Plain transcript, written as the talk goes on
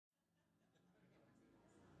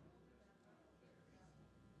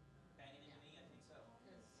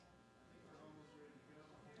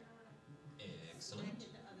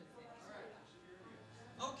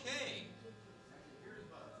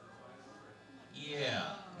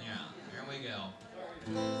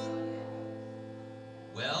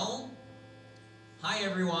Well, hi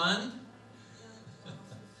everyone.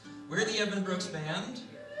 We're the Eben Brooks Band.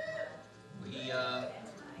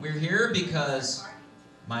 We're here because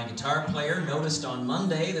my guitar player noticed on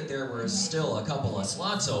Monday that there were still a couple of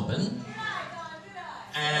slots open.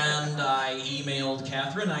 And I emailed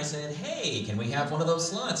Catherine, I said, hey, can we have one of those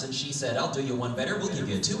slots? And she said, I'll do you one better, we'll give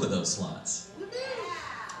you 2 of those slots.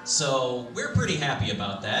 So we're pretty happy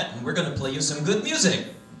about that, and we're going to play you some good music.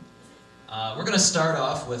 We're going to start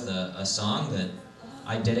off with a song that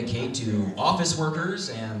I dedicate to office workers,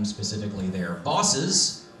 and specifically their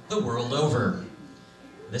bosses, the world over.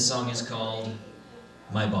 This song is called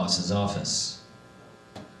My Boss's Office.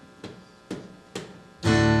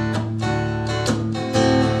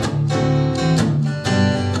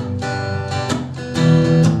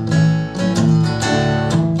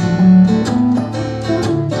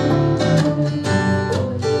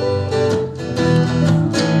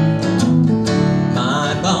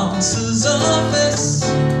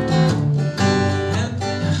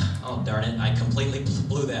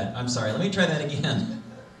 I'm sorry, let me try that again.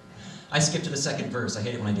 I skipped to the second verse. I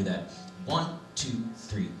hate it when I do that. 1, 2,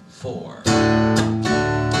 3, 4.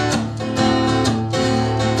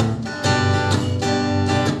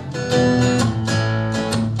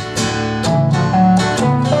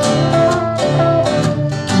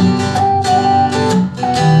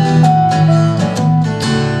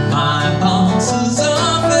 My boss's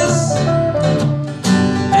office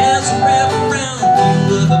has a wraparound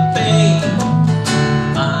view of the bay.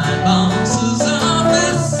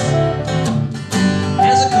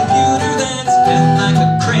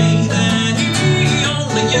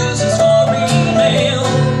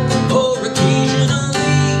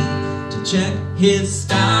 Check his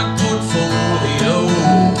stock portfolio.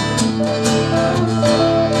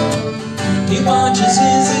 He watches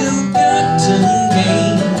his ill-gotten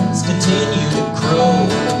gains continue to grow.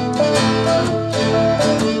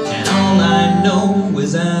 And all I know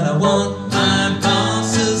is that I want my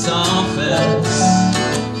boss's office.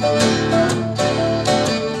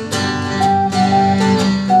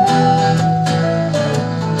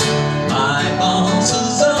 My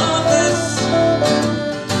boss's office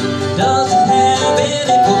doesn't have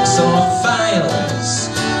any books or files.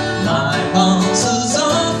 My boss's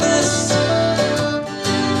office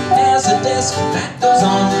has a desk that goes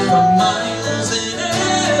on for miles in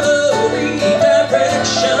every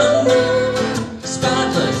direction.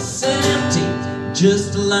 Spotless and empty,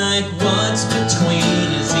 just like what's between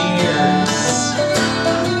his ears.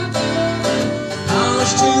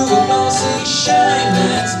 Polished to a glossy shine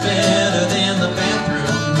that's better than the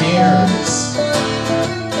bathroom mirrors.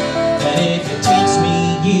 If it takes me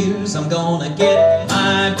years, I'm gonna get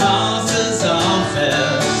my boss's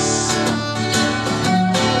office.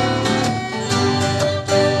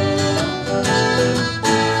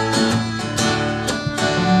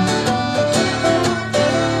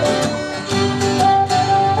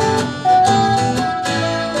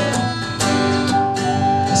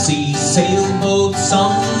 I see sailboats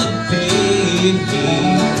on the bay.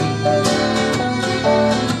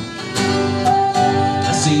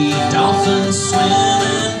 See dolphins swim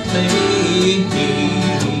and play,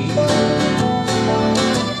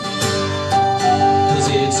 'cause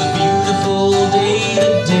it's a beautiful day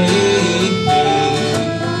today.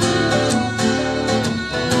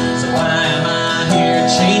 So why am I here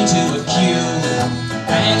chained to a queue,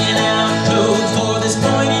 banging out code for this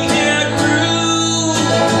pointy-haired crew?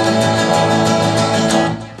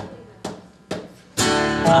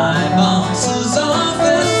 My boss's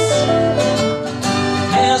office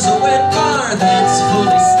has a wet bar that's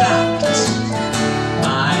fully stocked.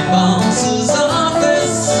 My boss's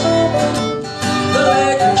office, the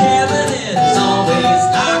liquor cabinet is always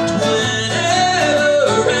locked. Whenever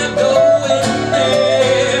I go in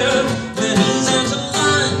there, when he's out to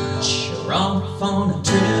lunch or off on a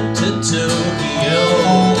trip to Tokyo,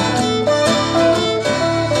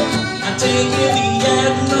 I take in the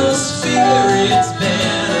atmosphere, it's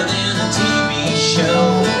better than a TV show.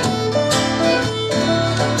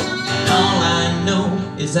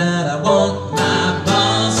 Is that I want my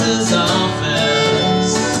boss's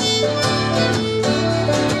office.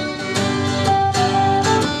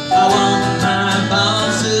 I want my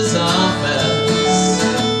boss's office.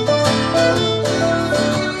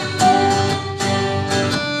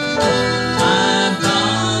 My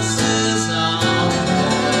boss's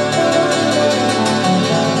office.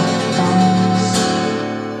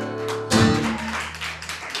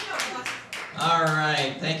 All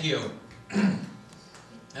right, thank you.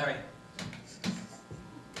 All right.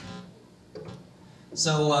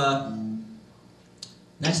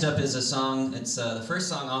 Next up is a song, it's the first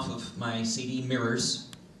song off of my CD, Mirrors.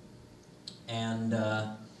 And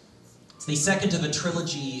it's the second of a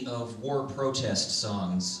trilogy of war protest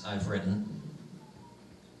songs I've written.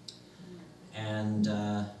 And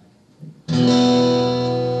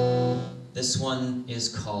this one is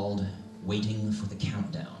called Waiting for the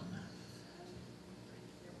Countdown.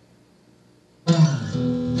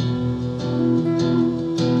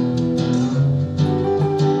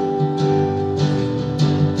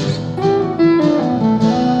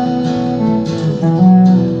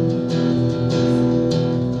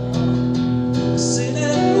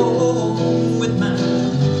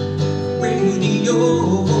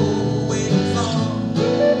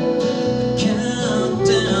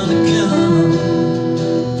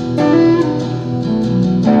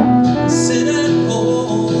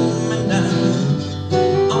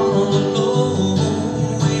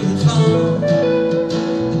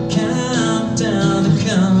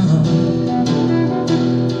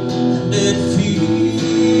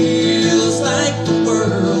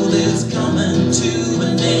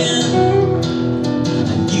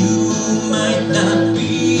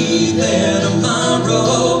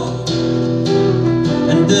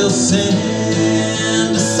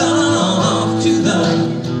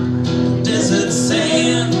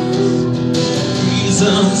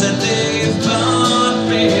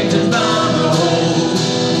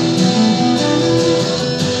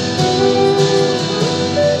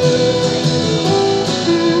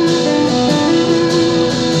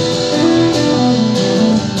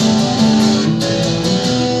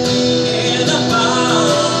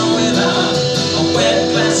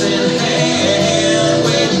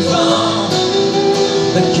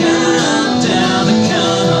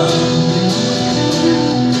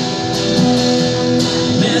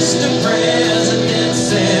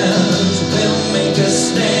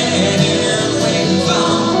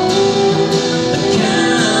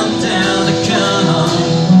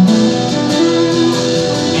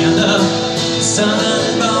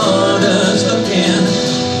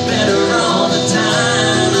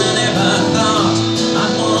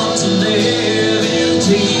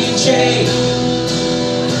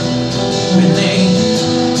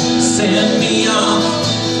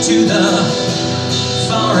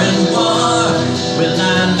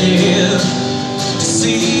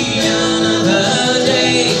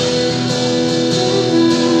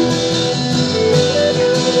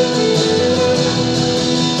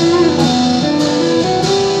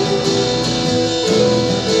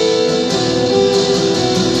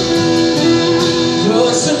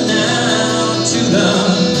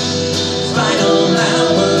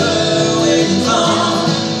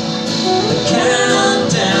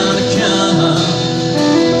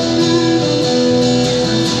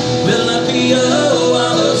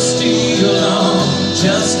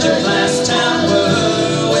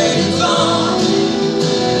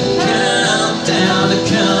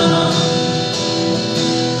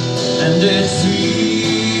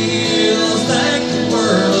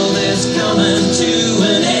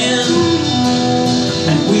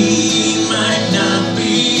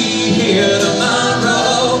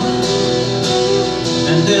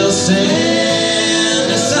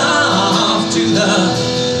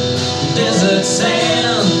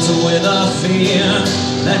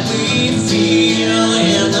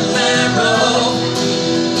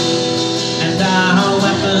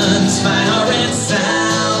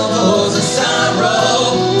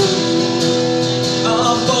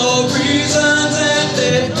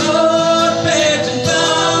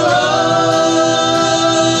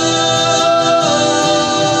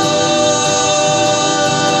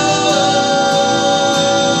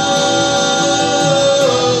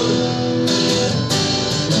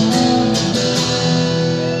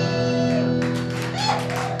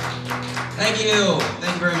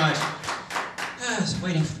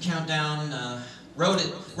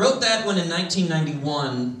 Wrote that one in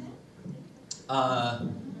 1991.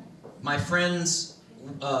 My friends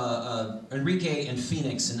Enrique and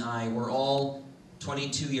Phoenix and I were all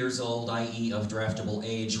 22 years old, i.e. of draftable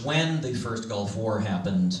age, when the first Gulf War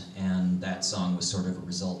happened, and that song was sort of a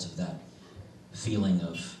result of that feeling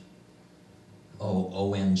of, oh,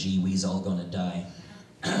 OMG, we's all gonna die.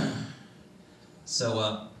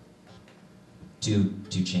 So,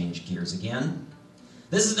 to change gears again,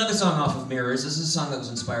 this is another song off of Mirrors. This is a song that was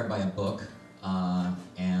inspired by a book,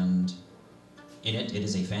 and in it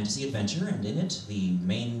is a fantasy adventure, and in it, the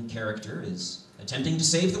main character is attempting to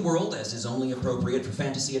save the world, as is only appropriate for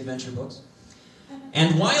fantasy adventure books.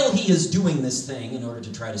 And while he is doing this thing in order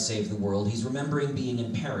to try to save the world, he's remembering being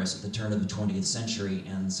in Paris at the turn of the 20th century,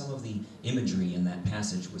 and some of the imagery in that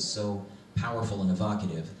passage was so powerful and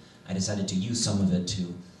evocative, I decided to use some of it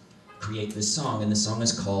to create this song, and this song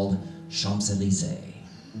is called Champs-Élysées.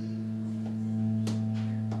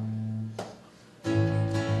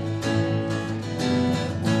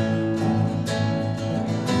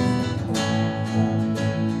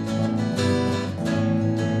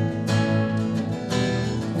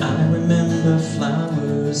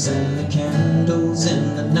 Flowers and the candles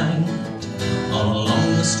in the night. All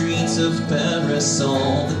along the streets of Paris,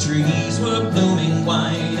 all the trees were blooming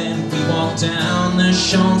white, and we walked down the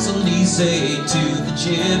Champs-Élysées to the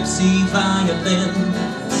gypsy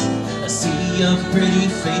violins. A sea of pretty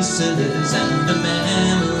faces and the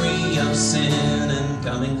memory of sin and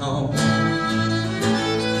coming home.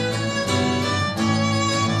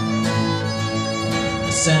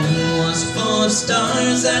 The sun was full of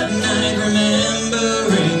stars that night,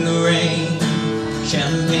 remembering the rain.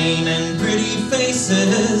 Champagne and pretty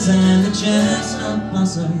faces, and the chestnut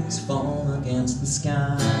blossoms fall against the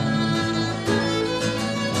sky.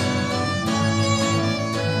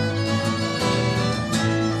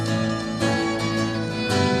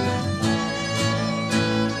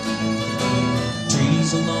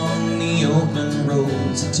 Trees along the open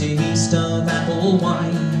roads, a taste of apple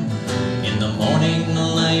wine. In the morning, a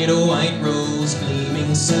light, a white rose,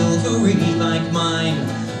 gleaming silvery like mine.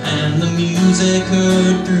 And the music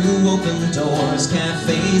heard through open doors,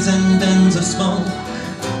 cafes and dens of smoke.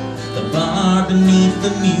 The bar beneath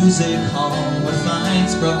the music hall, where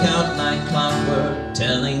fights broke out like clockwork,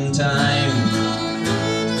 telling time.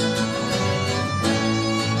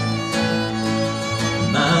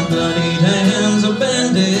 My bloodied hands are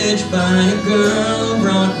bandaged by a girl who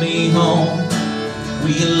brought me home.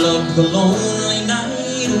 We looked the lonely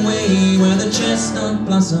night away, where the chestnut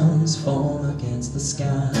blossoms fall against the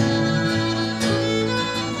sky.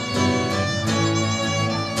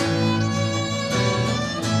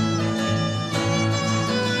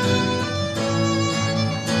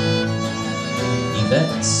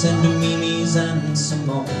 Yvette's and Mimi's and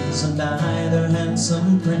Simone's and either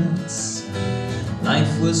handsome prince.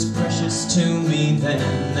 Life was precious to me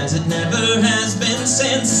then, as it never has been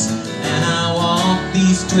since. And I walk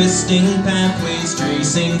these twisting pathways,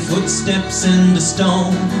 tracing footsteps into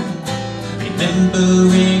stone,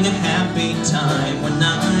 remembering a happy time when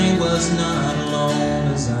I was not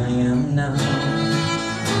alone as I am now.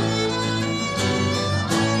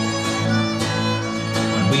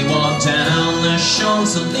 When we walked down the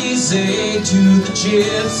Champs-Élysées to the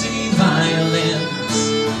gypsy violins,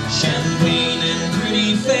 champagne and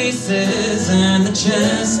pretty faces, and the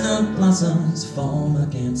chestnut blossoms fall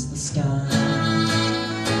against the sky.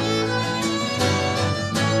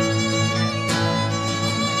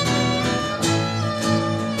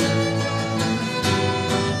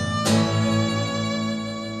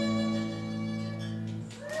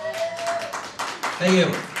 Thank you.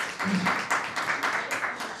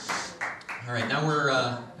 All right, now we're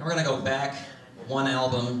gonna go back one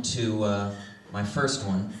album to my first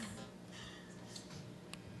one,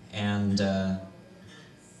 and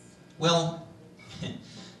well,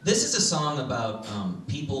 this is a song about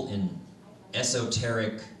people in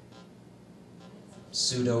esoteric,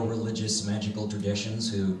 pseudo-religious, magical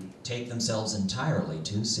traditions who take themselves entirely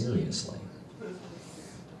too seriously.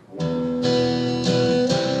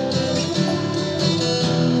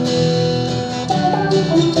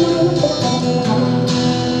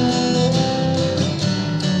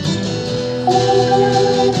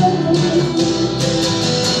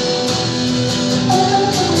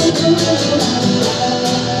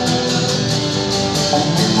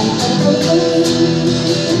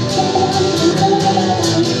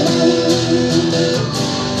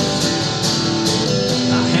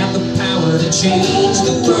 Change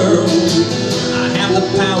the world. I have the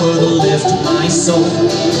power to lift my soul.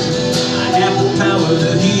 I have the power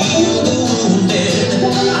to heal the wounded.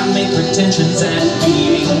 I make pretensions at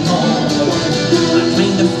being whole. I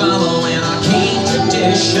claim to follow an arcane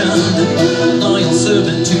tradition, loyal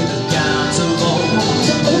servant to the gods of old.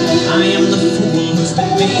 I am the fool who's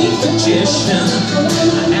been made magician.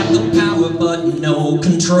 I have the power but no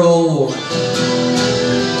control.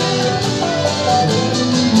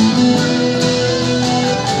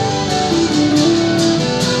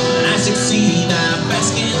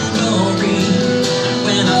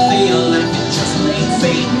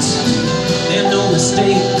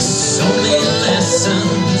 Mistakes, only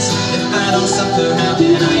lessons. If I don't suffer, how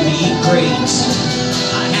can I be great?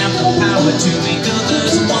 I have the power to make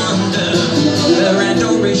others wonder. Their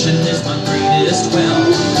adoration is my greatest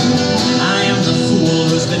wealth. I am the fool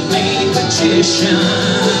who's been made magician.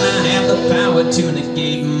 I have the power to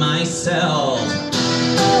negate myself.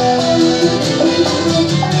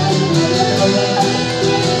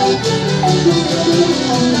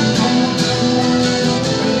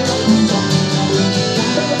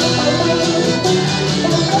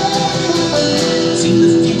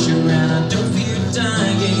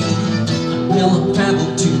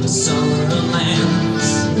 travel to the summer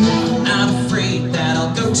lands. Not afraid that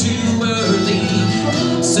I'll go too early,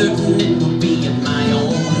 certain it will be in my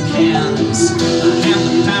own hands. I have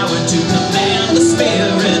the power to command the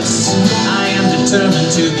spirits. I am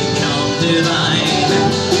determined to become divine.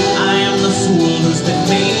 I am the fool who's been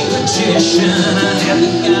made magician. I have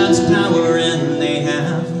the God's power and they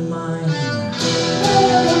have mine.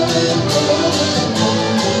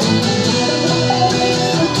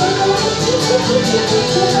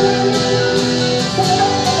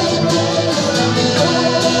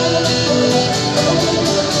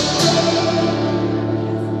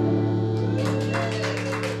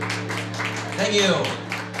 Thank you.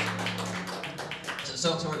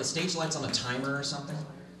 So are the stage lights on a timer or something?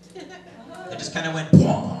 It just kind of went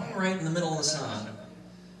boom, right in the middle of the song.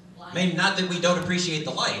 Maybe not that we don't appreciate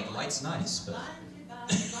the light. The light's nice, but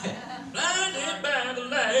blinded by the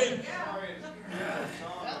light.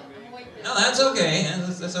 No, that's okay.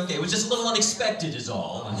 That's okay. It was just a little unexpected, is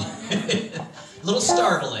all. A little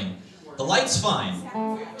startling. The light's fine.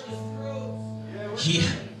 Yeah.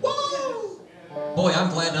 Woo! Boy, I'm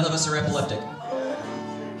glad none of us are epileptic.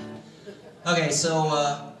 Okay,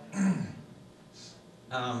 so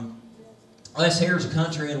this here's a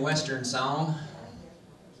country and western song.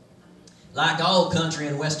 Like all country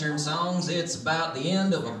and western songs, it's about the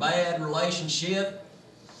end of a bad relationship.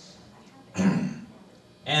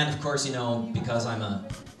 And of course, you know, because I'm a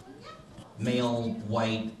male,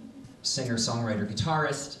 white singer, songwriter,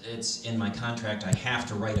 guitarist, it's in my contract I have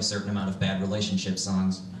to write a certain amount of bad relationship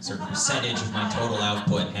songs. A certain percentage of my total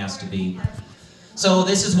output has to be. So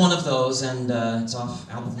this is one of those, and it's off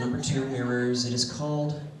album number 2, Mirrors. It is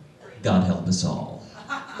called God Help Us All.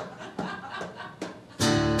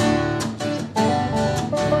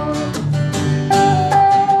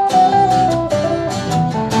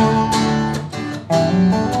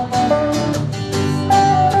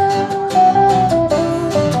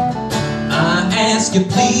 I ask you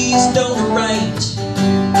please don't write,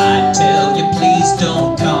 I tell you please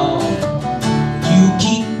don't call. You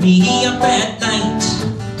keep me up at night,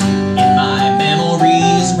 in my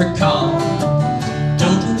memories recall.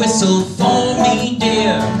 Don't whistle for me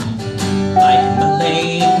dear, like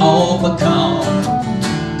Malay or Bacall,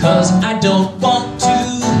 'cause I don't want to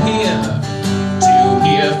hear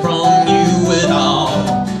from you at all.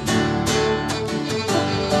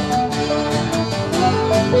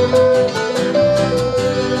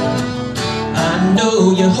 I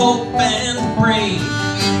know you hope and pray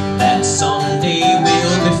that someday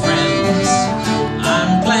we'll be friends.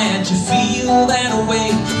 I'm glad you feel that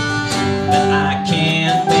way, but I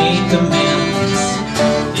can't make amends.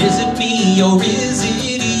 Is it me or is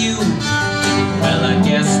it you? Well, I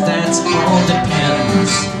guess that's all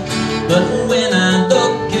depends. But when I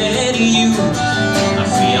look at you, I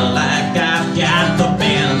feel like I've got the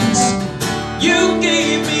bends. You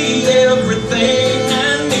gave me everything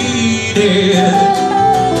I needed.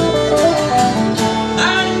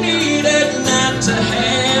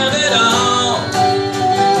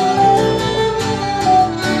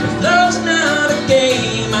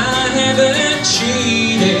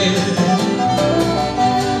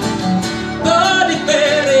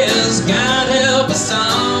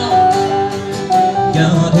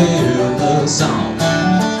 God help us all.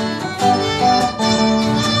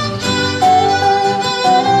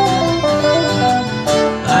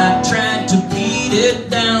 I tried to beat it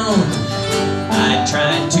down, I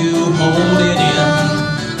tried to hold it in,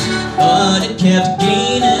 but it kept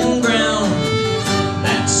gaining ground,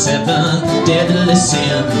 that 7th deadly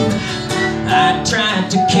sin. I tried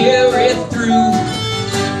to carry through,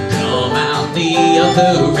 come out the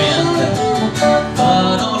other end,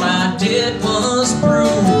 but all I did was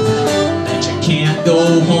prove that you can't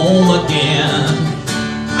go home again.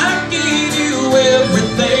 I gave you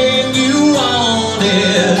everything you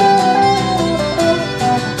wanted.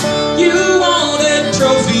 You wanted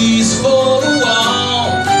trophies for the wall.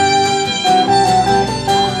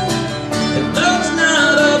 If love's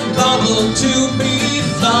not a bubble to be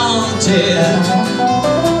flaunted,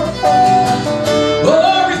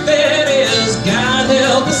 or if it is, God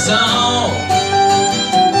help us all.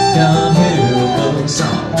 God help us all.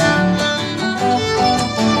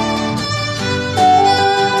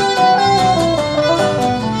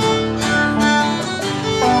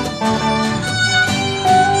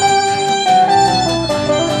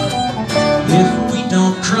 If we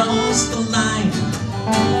don't cross the line,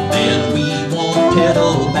 then we won't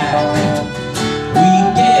pedal back. We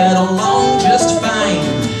get along just fine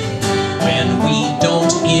when we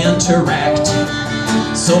don't interact.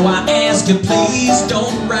 So I ask you please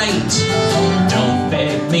don't write, don't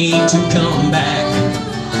beg me to come back,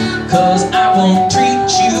 'cause I won't treat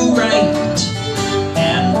you right.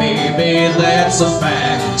 And baby, that's a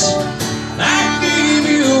fact. I gave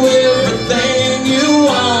you everything you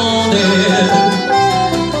wanted.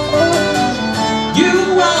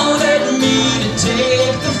 You wanted me to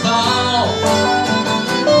take the fall.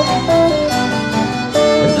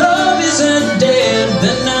 If love isn't dead,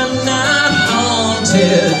 then I'm not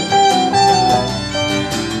haunted.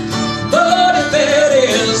 But if it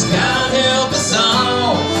is, God help us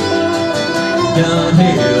all. God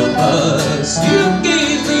help us. You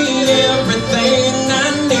gave me everything I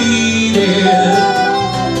needed,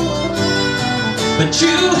 but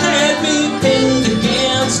you had me pinned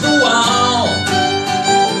against the wall.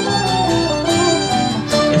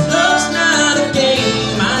 If love's not a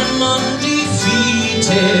game, I'm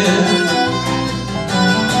undefeated.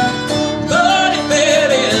 But if it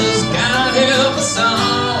is, God help us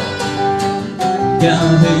all.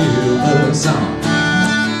 God help us all.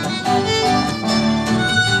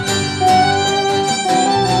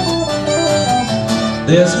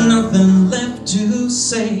 There's nothing left to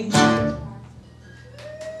say.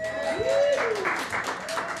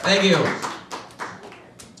 Thank you.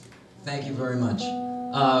 Thank you very much.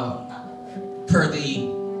 For the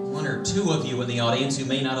one or two of you in the audience who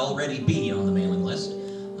may not already be on the mailing list,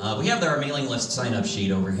 we have our mailing list sign-up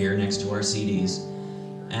sheet over here next to our CDs.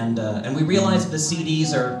 And we realize that the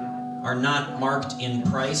CDs are not marked in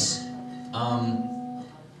price.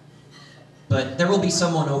 But there will be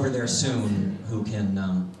someone over there soon who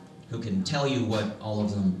can tell you what all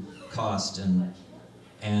of them cost, and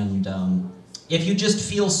if you just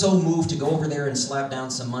feel so moved to go over there and slap down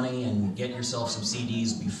some money and get yourself some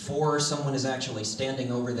CDs before someone is actually standing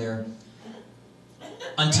over there,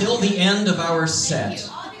 until the end of our set,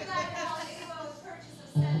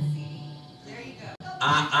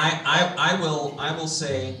 I will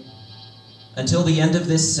say, until the end of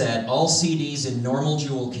this set, all CDs in normal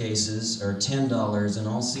jewel cases are $10, and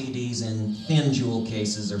all CDs in thin jewel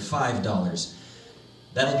cases are $5.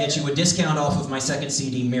 That'll get you a discount off of my second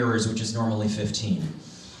CD, Mirrors, which is normally $15.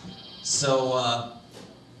 So,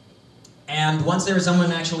 and once there's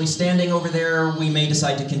someone actually standing over there, we may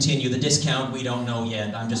decide to continue the discount. We don't know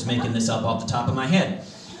yet. I'm just making this up off the top of my head.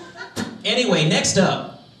 Anyway, next up.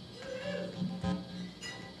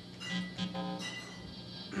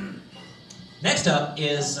 Next up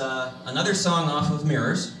is another song off of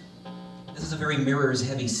Mirrors. This is a very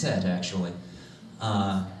Mirrors-heavy set, actually.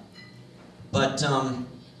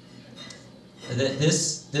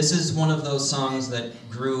 This is one of those songs that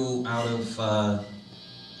grew out of,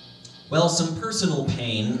 well, some personal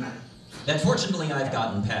pain that fortunately I've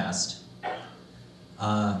gotten past.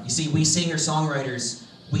 You see, we singer-songwriters,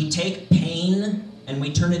 we take pain and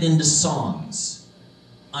we turn it into songs.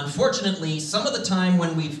 Unfortunately, some of the time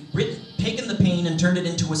when we've taken the pain and turned it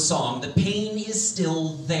into a song, the pain is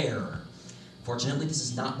still there. Fortunately, this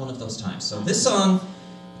is not one of those times. So this song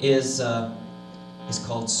is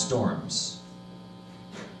called Storms.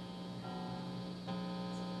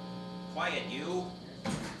 Quiet, you.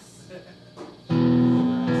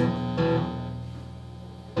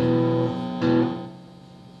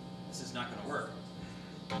 This is not going to work.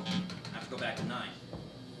 I have to go back to 9.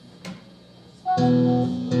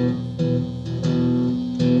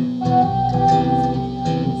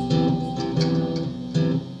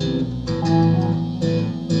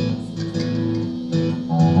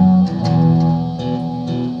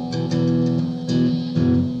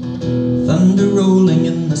 Thunder rolling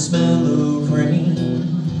in the smell of rain,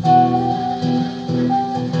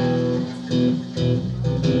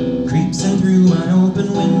 creeps in through my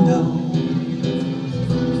open window.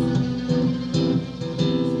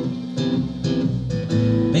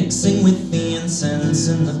 Mixing with the incense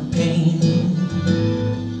and the pain,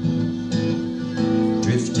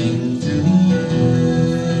 drifting through the air.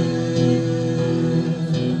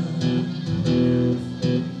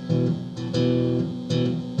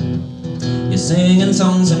 You're singing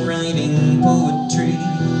songs and writing poetry,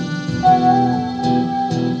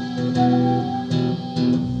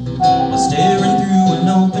 while staring through an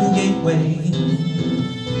open gateway.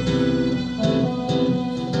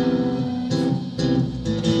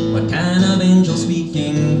 What kind of angel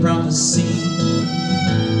speaking prophecy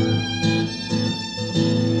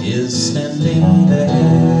is standing there?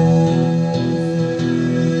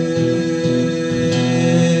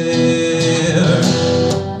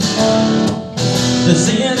 Does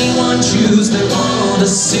anyone choose they want to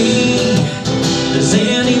see? Does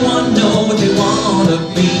anyone know what they want to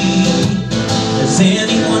be? Has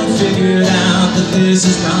anyone figured out that this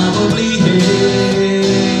is probably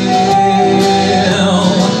hell?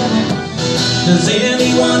 Does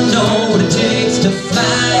anyone know what it takes to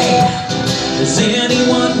fly?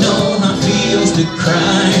 anyone know how it feels to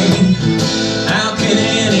cry? How can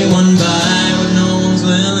anyone buy what no one's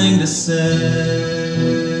willing to sell?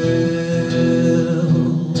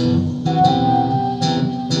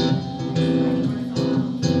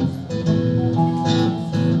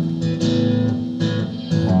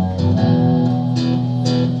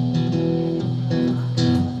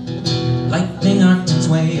 Lightning arced its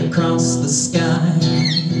way across the sky,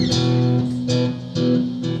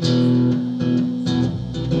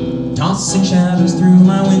 tossing shadows through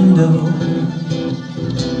my window.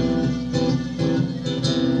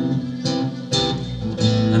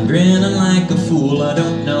 I'm grinning like a fool, I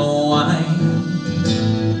don't know why.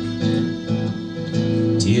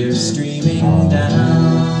 Tears streaming down.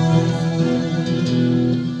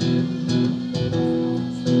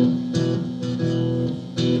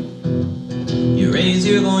 You raise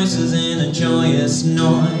your voices in a joyous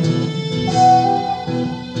noise,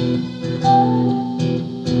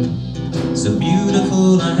 so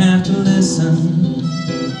beautiful I have to listen.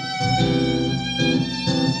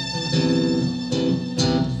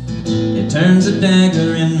 It turns a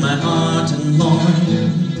dagger in my heart and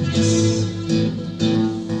loins.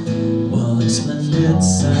 What a splendid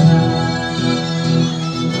sound.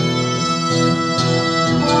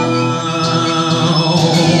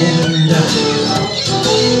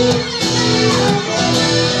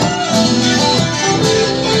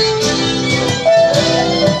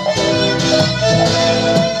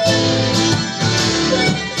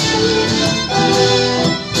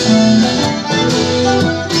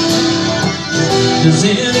 Does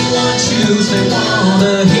anyone choose they want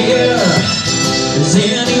to hear? Does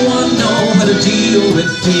anyone know how to deal with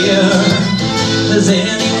fear? Has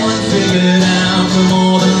anyone figured out we're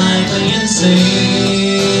more than likely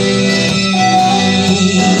insane?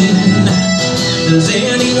 Does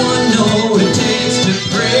anyone know what it takes to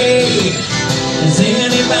pray? Is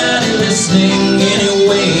anybody listening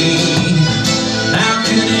anyway? How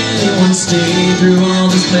can anyone stay through all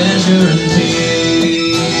this pleasure and pain?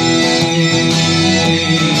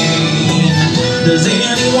 Does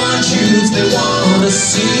anyone choose they want to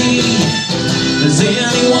see? Does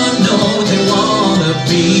anyone know what they want to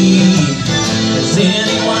be? Has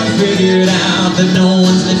anyone figured out that no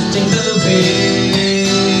one's lifting the veil?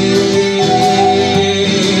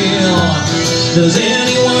 Does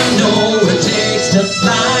anyone know what it takes to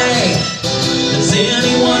fly? Does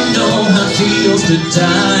anyone know how it feels to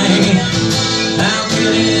die? How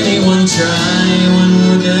can anyone try when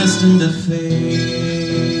we're destined to fail?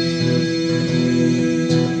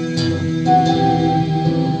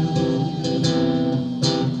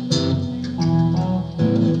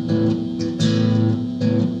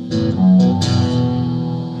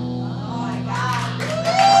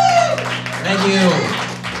 Thank you.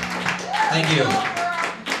 Thank you.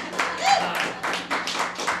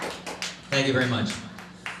 Thank you very much.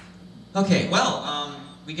 Okay, well,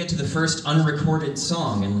 we get to the first unrecorded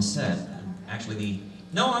song in the set. Actually,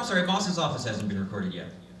 no, I'm sorry, Boss's Office hasn't been recorded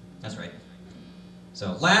yet. That's right.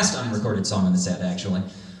 So, last unrecorded song in the set, actually.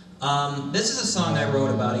 This is a song I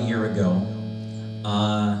wrote about a year ago.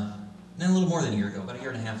 A little more than a year ago, about a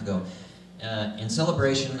year and a half ago, in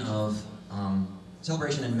celebration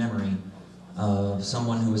and memory of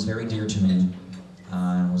someone who was very dear to me,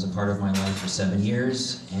 was a part of my life for 7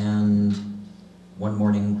 years, and one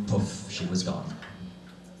morning, poof, she was gone.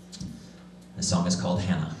 The song is called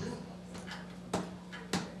Hannah.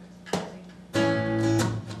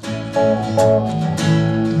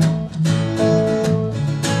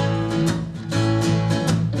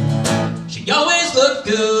 She always looked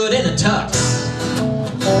good in a tux.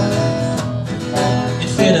 It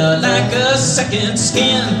fit her like a second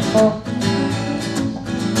skin.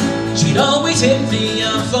 She'd always hit me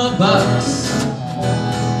up for bucks,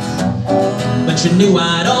 but she knew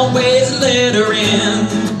I'd always let her in.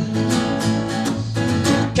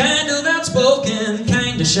 Kind of outspoken,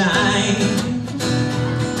 kind of shy.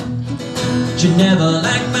 She never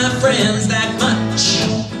liked my friends that much,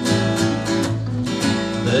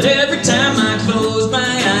 but every time I closed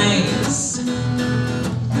my eyes,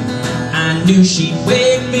 I knew she'd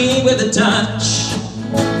wake me with a touch.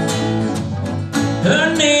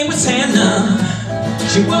 Her name was Hannah.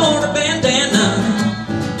 She wore a bandana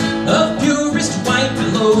of purest white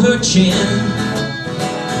below her chin.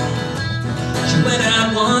 She went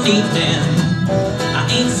out one evening, I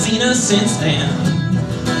ain't seen her since then.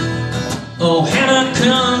 Oh, Hannah,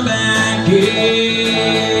 come back in.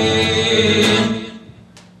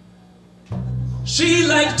 She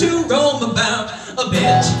liked to roam about a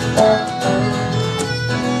bit,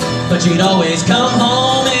 but she'd always come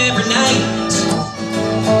home every night,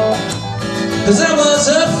 'cause that was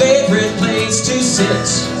her favorite place to sit.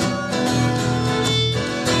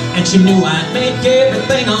 And she knew I'd make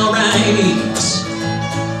everything alright.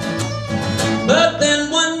 But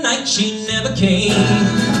then one night she never came.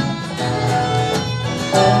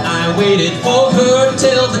 I waited for her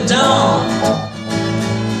till the dawn.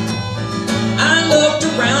 I looked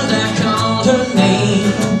around, I called her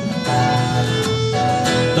name.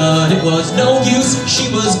 But it was no use,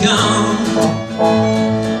 she was gone.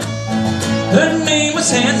 Her name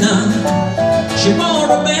was Hannah. She wore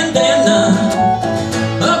a bandana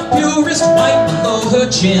of purest white below her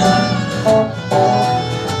chin.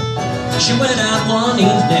 She went out one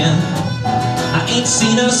evening, I ain't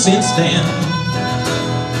seen her since then.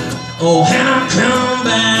 Oh, Hannah, come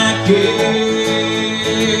back in.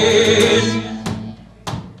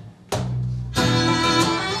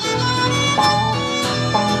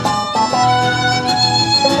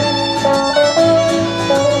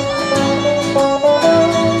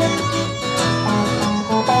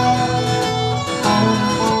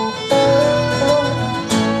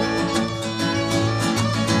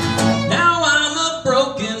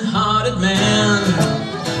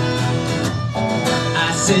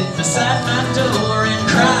 Sit beside my door and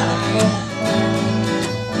cry,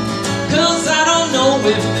 'cause I don't know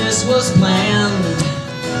if this was planned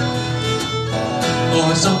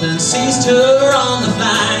or something seized her on the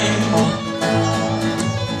fly.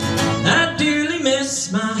 I dearly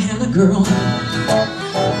miss my Hannah girl.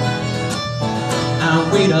 I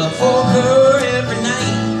wait up for her every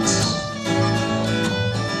night.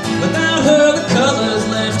 Without her the colors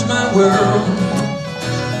left my world.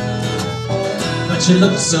 She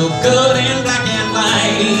looked so good in black and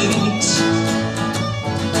white.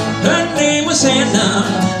 Her name was Hannah,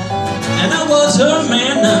 and I was her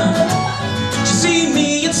man. She see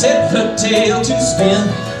me and set her tail to spin.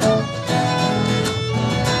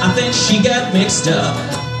 I think she got mixed up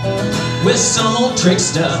with some old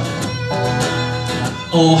trickster.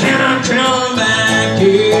 Oh, Hannah, come back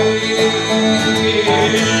in.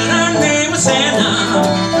 Her name was Hannah.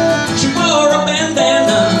 She wore a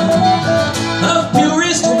bandana of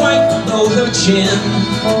purest white below her chin.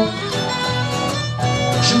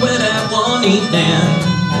 She went out one evening,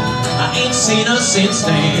 I ain't seen her since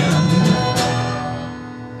then.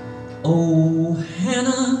 Oh,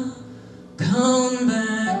 Hannah, come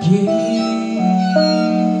back in.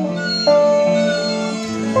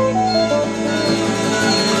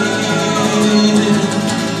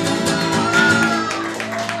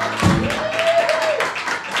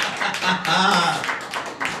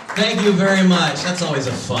 Thank you very much. That's always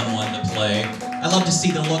a fun one to play. I love to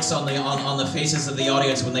see the looks on the faces of the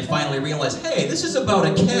audience when they finally realize, hey, this is about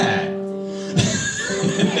a cat.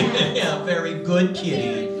 Yeah, very good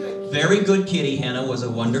kitty. Very good kitty. Hannah was a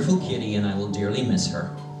wonderful kitty, and I will dearly miss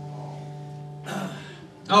her.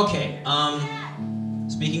 Okay,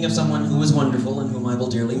 speaking of someone who was wonderful and whom I will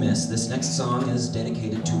dearly miss, this next song is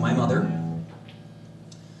dedicated to my mother,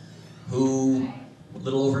 who, a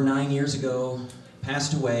little over 9 years ago,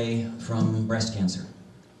 passed away from breast cancer.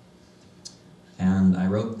 And I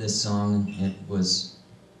wrote this song. It was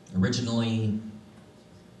originally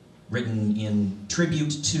written in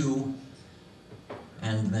tribute to,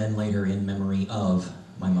 and then later in memory of,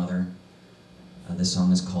 my mother. This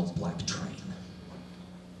song is called Black Train.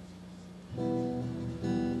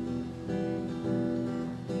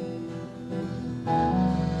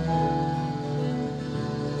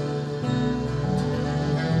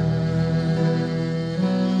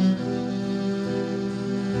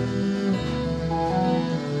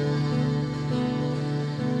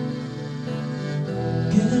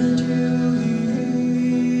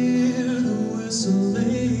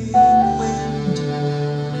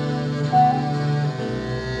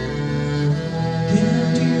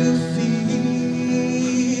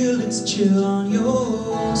 chill on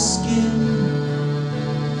your skin.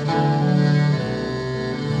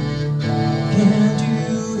 Can't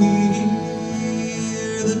you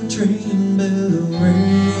hear the train bell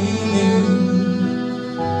ringing?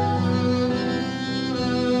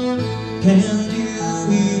 Can't you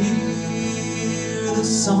hear the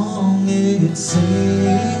song it's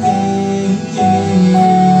singing?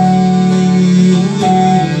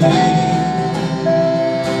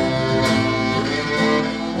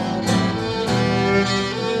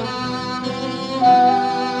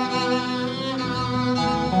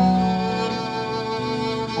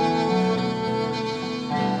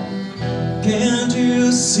 Can't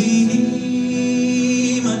you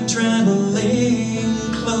see my traveling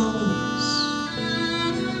clothes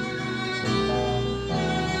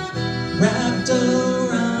wrapped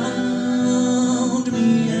around me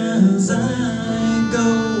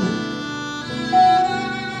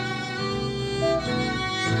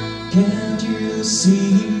Can't you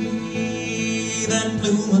see that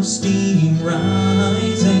plume of steam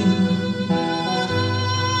rising?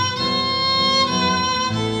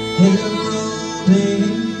 Heralding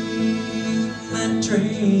that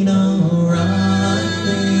train arriving.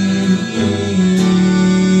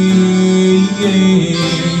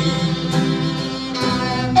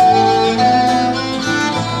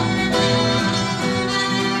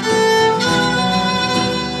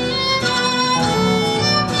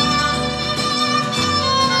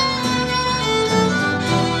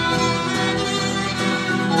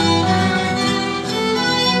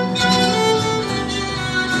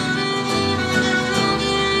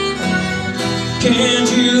 Can't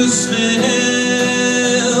you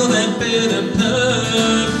smell that bitter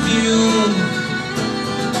perfume?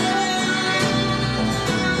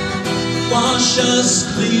 Wash us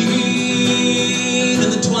clean in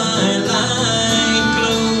the twilight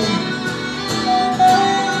glow.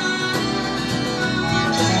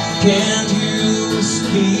 Can't you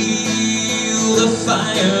feel the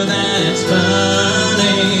fire that's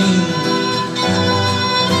burning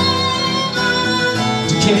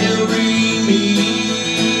to carry me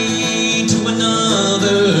to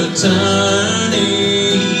another turning?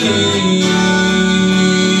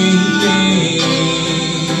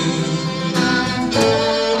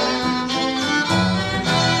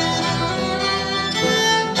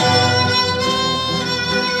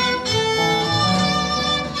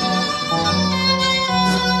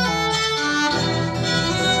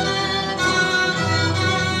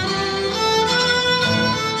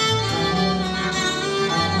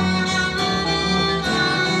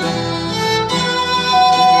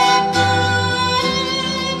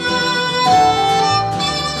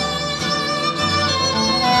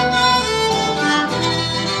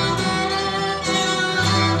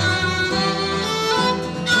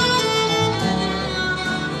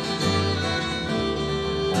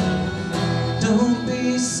 Don't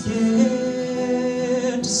be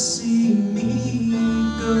scared to see me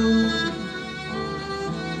go.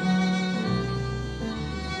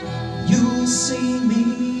 You'll see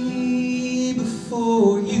me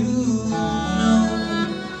before you know.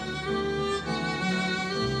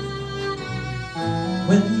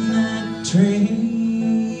 When that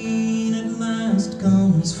train at last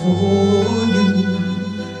comes for you,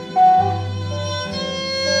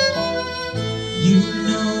 you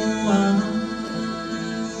know I'll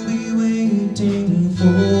be waiting for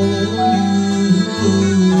you.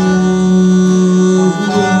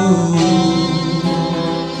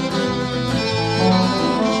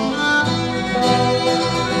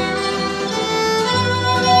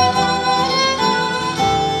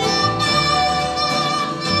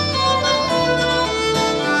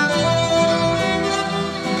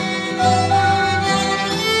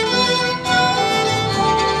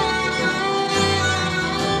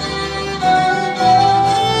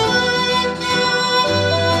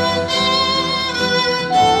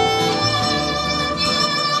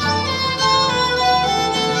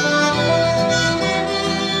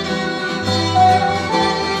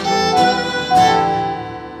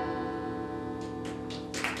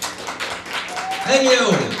 Thank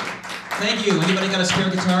you. Thank you. Anybody got a spare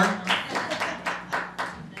guitar?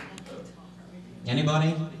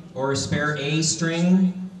 Anybody? Or a spare A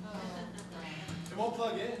string? It won't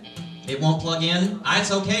plug in. It won't plug in?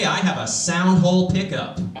 It's okay. I have a sound hole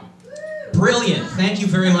pickup. Brilliant. Thank you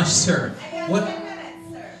very much, sir. What? 10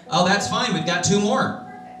 minutes, sir. Oh, that's fine. We've got 2 more.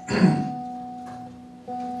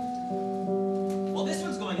 Well, this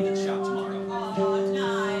one's going into the shop tomorrow. Oh,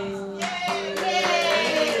 nice. Yay!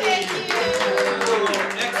 Yay! Thank you.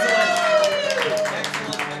 Excellent.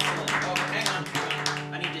 Oh, hang on.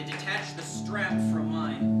 I need to detach the strap from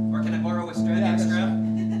mine. Or can I borrow a strap? Yeah, Strap?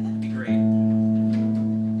 That'd be great.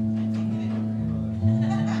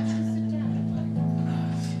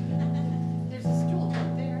 There's a stool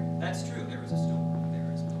right there. That's true. There is a stool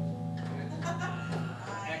there as well.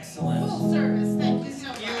 Excellent. Full service. Thank you so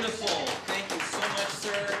much. Beautiful. Thank you so much,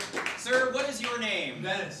 sir. Sir, what is your name?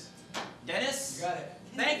 Dennis. Dennis? You got it.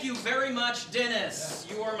 Thank you very much, Dennis.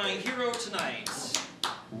 You are my hero tonight.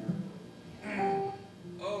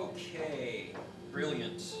 Okay.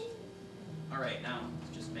 Brilliant. All right, now,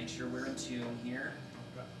 let's just make sure we're in tune here.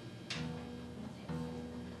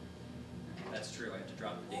 That's true. I have to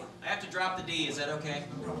drop the D. I have to drop the D. Is that okay?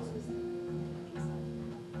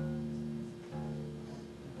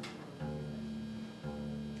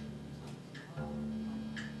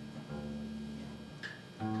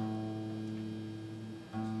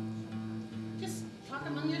 Just talk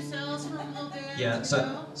among yourselves for a little bit. Yeah.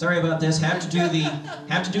 So sorry about this. Have to do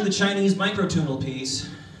the Chinese microtonal piece.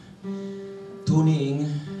 Tuning.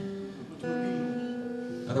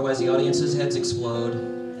 Otherwise, the audience's heads explode.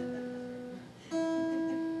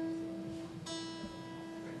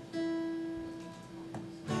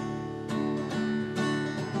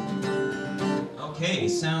 Okay,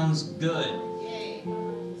 sounds good.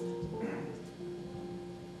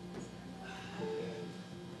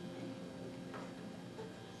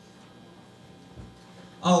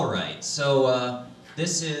 All right, so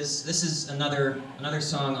this is another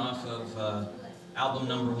song off of album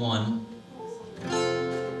number 1.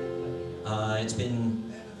 It's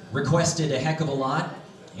been requested a heck of a lot.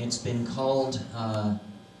 It's been called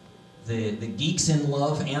the Geeks in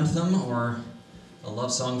Love Anthem, or a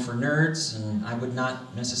love song for nerds, and I would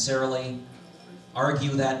not necessarily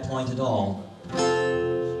argue that point at all.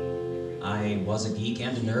 I was a geek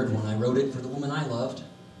and a nerd when I wrote it for the woman I loved.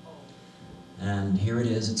 And here it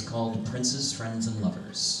is. It's called Princes, Friends, and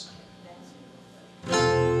Lovers.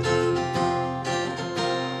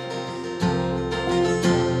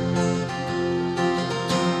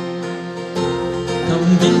 Come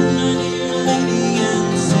in, my dear lady,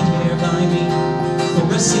 and sit here by me, for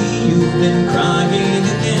I see you've been crying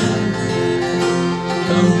again.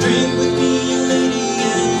 Come drink with me, lady,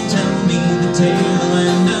 and tell me the tale,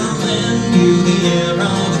 and I'll lend you the air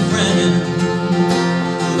of a friend.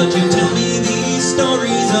 But you tell me these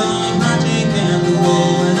stories of heartache and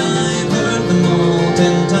woe, and I've heard them all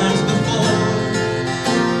 10 times before.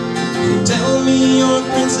 You tell me your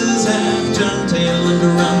princes have turned tail and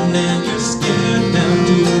run, and you're scared now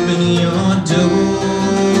to open your door.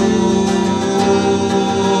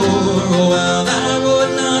 Well, I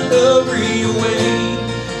would not hurry away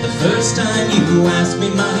the first time you asked me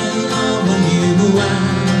my love when you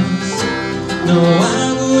asked. No,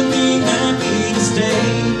 I would be happy to stay.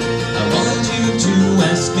 I want you to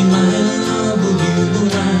ask me my love, will you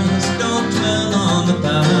ask? Don't dwell on the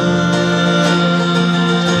past.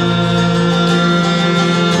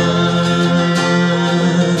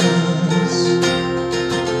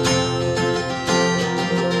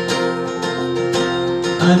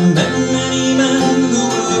 I've met many men who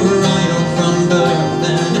were royal from birth,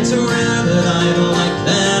 and it's rare that I like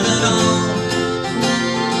them at all.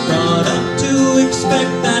 Brought up to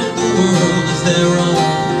expect that the world is their own.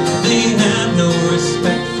 They have no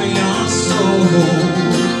respect for your soul.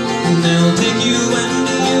 They'll take you and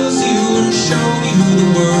use you and show you the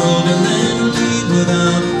world, and then leave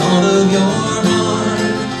without thought of your heart.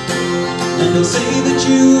 And they'll say that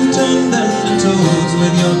you've turned them to toads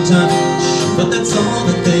with your touch, but that's all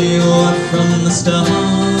that they want from the start.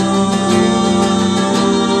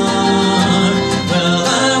 Well,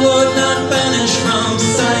 I would not vanish from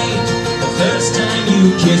sight the first time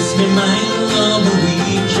you kiss me, my love, and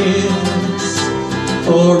we kiss.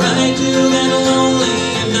 For I do get lonely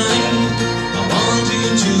at night. I want you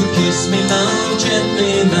to kiss me, love,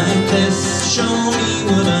 gently like this. Show me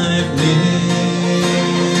what I've missed.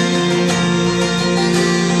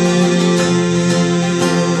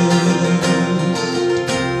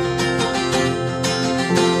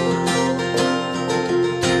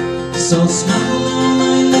 So smile on,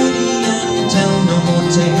 my lady, and tell no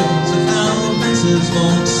more tales of how princes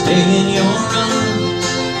won't stay in your arms.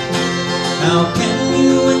 How can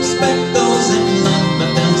you expect those in love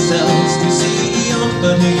but themselves to see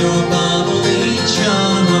but your bodily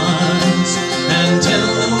charms? And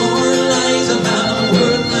tell no more lies of how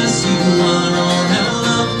worthless you are, or how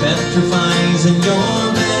love petrifies in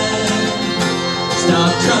your bed.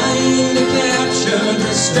 Stop trying to capture,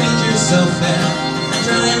 restrain yourself and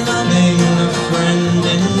try loving a friend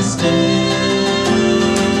instead.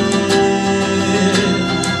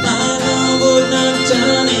 My love would not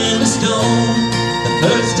turn into stone the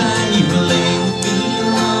first time you lay with me,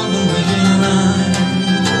 love, when we're alive.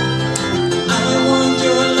 I want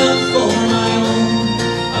your love for my own.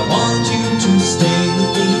 I want you to stay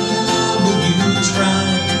with me, love, will you try?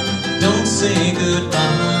 Don't say goodbye.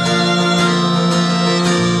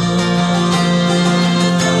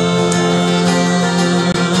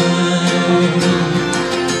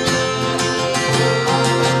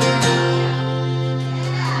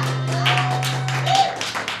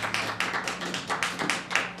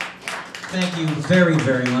 Thank you very,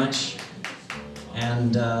 very much.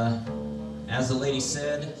 And as the lady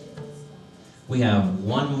said, we have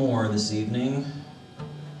one more this evening.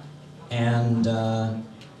 And we're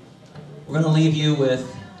going to leave you with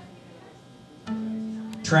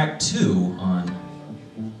track 2 on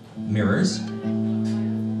Mirrors.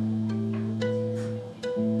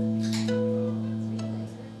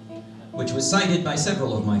 Which was cited by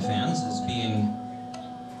several of my fans as being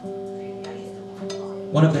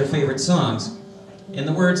one of their favorite songs. In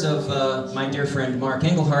the words of my dear friend Mark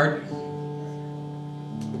Engelhardt,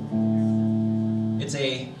 it's It's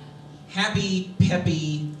a happy,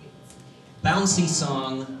 peppy, bouncy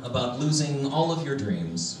song about losing all of your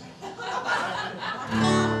dreams.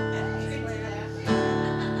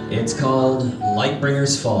 It's called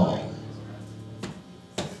Lightbringer's Fall.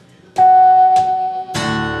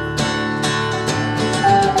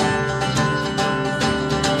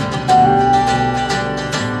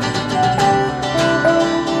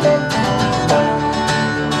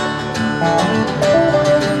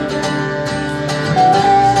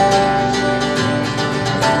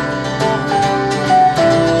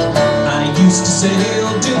 Used to sail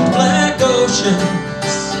to black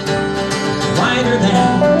oceans, wider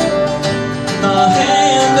than the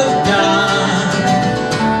hand of God.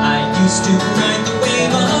 I used to ride the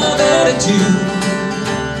wave of attitude,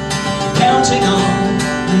 counting on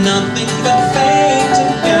nothing but fate to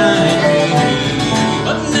guide me.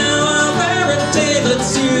 But now I wear a tailored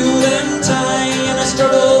suit and tie, and I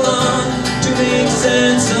struggle on to make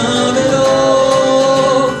sense of it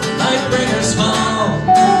all. Lightbringers fall.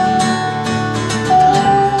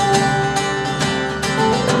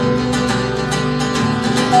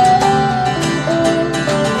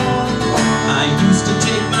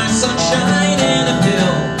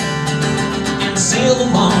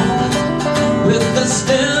 Along with the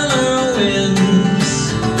stellar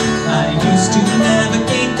winds, I used to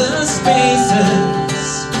navigate the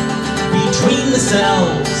spaces between the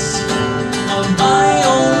cells of my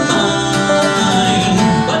own mind.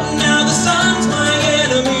 But now the sun's my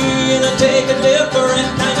enemy, and I take a different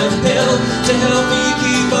kind of pill to help me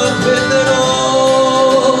keep up with it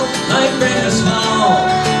all. Lightbringers fall.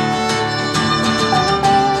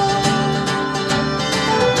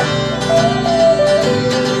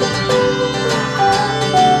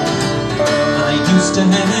 To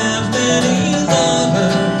have many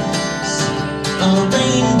lovers, a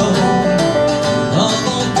rainbow of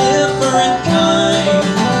all different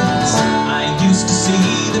kinds. I used to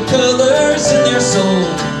see the colors in their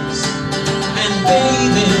souls and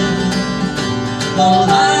bathe in the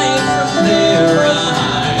light from their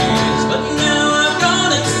eyes. But now I've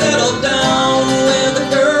gone and settled down with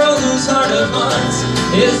a girl whose heart of hearts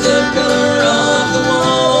is the color of the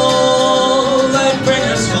wall.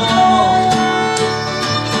 Lightbringers fall.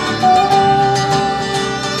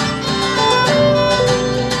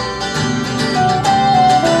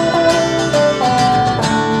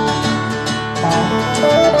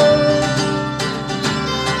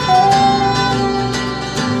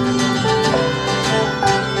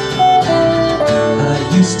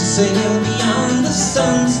 Used to sail beyond the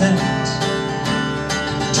sunset,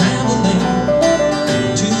 traveling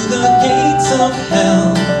to the gates of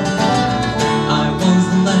hell. I was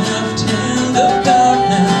the left hand of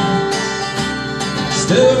darkness,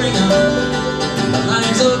 stirring up the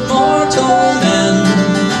lives of mortal men.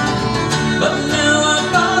 But now I've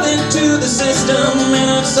bought into the system,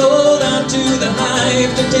 and I've sold out to the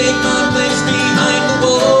hive to take my place behind the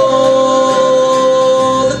wall.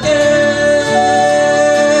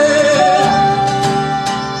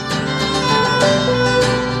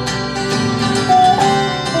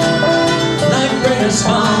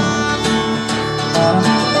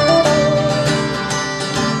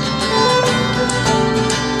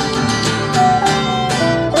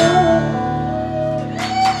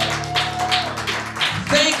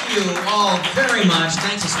 Very much.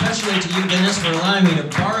 Thanks especially to you, Dennis, for allowing me to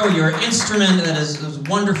borrow your instrument. That is a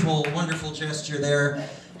wonderful, wonderful gesture there,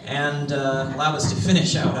 and allow us to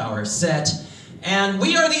finish out our set. And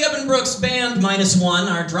we are the Eben Brooks Band -1.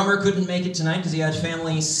 Our drummer couldn't make it tonight because he had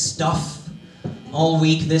family stuff all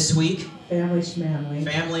week this week. Family schmamly.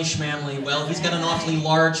 Family schmamly. Well, he's got an awfully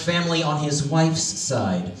large family on his wife's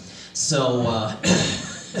side. So,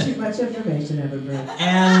 Too much information, Eben Brooks.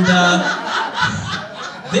 And,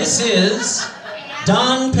 this is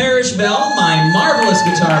Don Parrish-Bell, my marvelous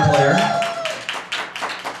guitar player.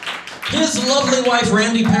 His lovely wife,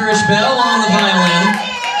 Randy Parrish-Bell, on the violin.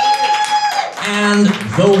 And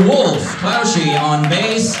the Wolf Klauschie on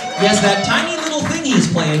bass. Yes, that tiny little thing he's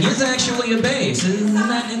playing is actually a bass. Isn't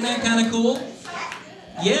that kind of cool?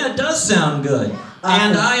 Yeah, it does sound good.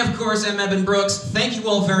 And I, of course, am Eben Brooks. Thank you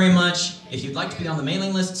all very much. If you'd like to be on the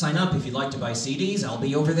mailing list, sign up. If you'd like to buy CDs, I'll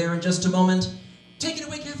be over there in just a moment. Take it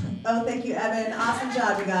away, Catherine. Oh, thank you, Eben. Awesome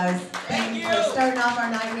job, you guys. Thank you. For starting off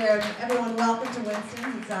our night here. Everyone, welcome to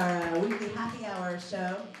Winston. It's our weekly happy hour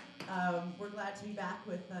show. We're glad to be back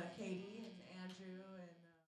with Katie.